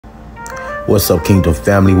What's up, Kingdom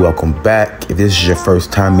family? Welcome back. If this is your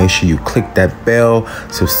first time, make sure you click that bell,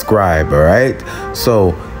 subscribe, all right?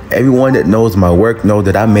 So everyone that knows my work know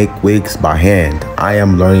that I make wigs by hand. I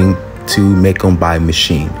am learning to make them by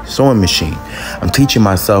machine, sewing machine. I'm teaching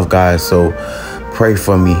myself, guys, so pray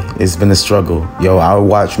for me. It's been a struggle. Yo, I would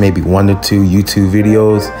watch maybe 1 or 2 YouTube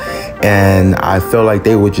videos, and I felt like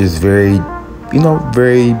they were just very,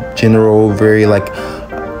 very general, very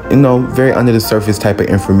very under the surface type of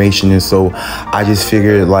information. And so I just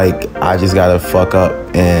figured like I just gotta fuck up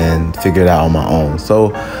and figure it out on my own. So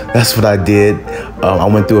that's what I did. I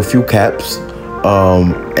went through a few caps,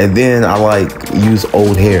 and then I use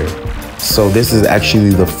old hair. So this is actually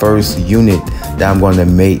the first unit that I'm going to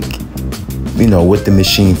make, with the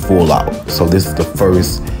machine full out. So this is the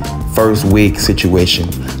first wig situation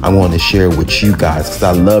I want to share with you guys, because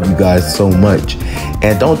I love you guys so much.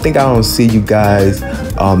 And don't think I don't see you guys,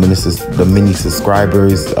 and this is the many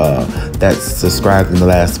subscribers that subscribed in the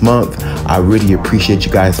last month. I really appreciate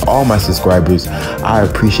you guys, all my subscribers. I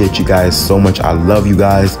appreciate you guys so much. I love you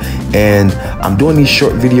guys, and I'm doing these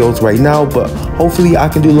short videos right now, but hopefully I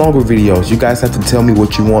can do longer videos. You guys have to tell me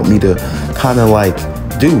what you want me to kind of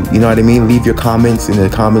do, you know what I mean? Leave your comments in the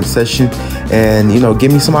comment section, and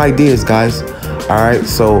give me some ideas, guys. All right,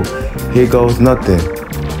 so here goes nothing.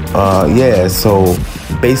 Yeah, so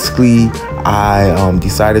basically I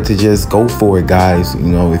decided to just go for it, guys.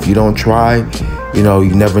 If you don't try, you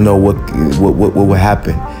never know what will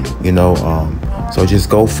happen, so just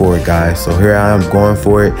go for it, guys. So here I am going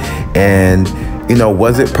for it, and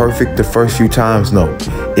was it perfect the first few times? No.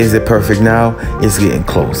 Is it perfect now? It's getting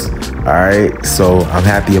close. All right, so I'm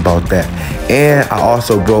happy about that. And I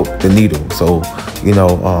also broke the needle, so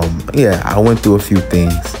yeah, I went through a few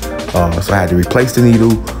things. So I had to replace the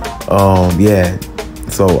needle. Yeah,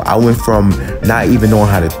 so I went from not even knowing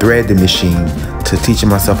how to thread the machine to teaching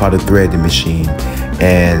myself how to thread the machine.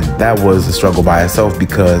 And that was a struggle by itself,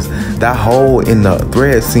 because that hole in the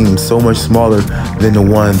thread seems so much smaller than the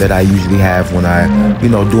one that I usually have when I, do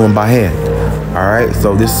them by hand. All right,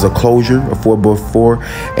 so this is a closure, a 4x4,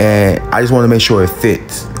 and I just want to make sure it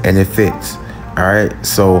fits, and it fits. All right,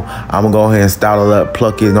 so I'm gonna go ahead and style it up,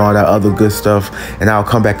 pluck it, and all that other good stuff, and I'll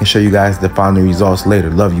come back and show you guys the final results later.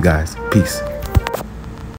 Love you guys. Peace.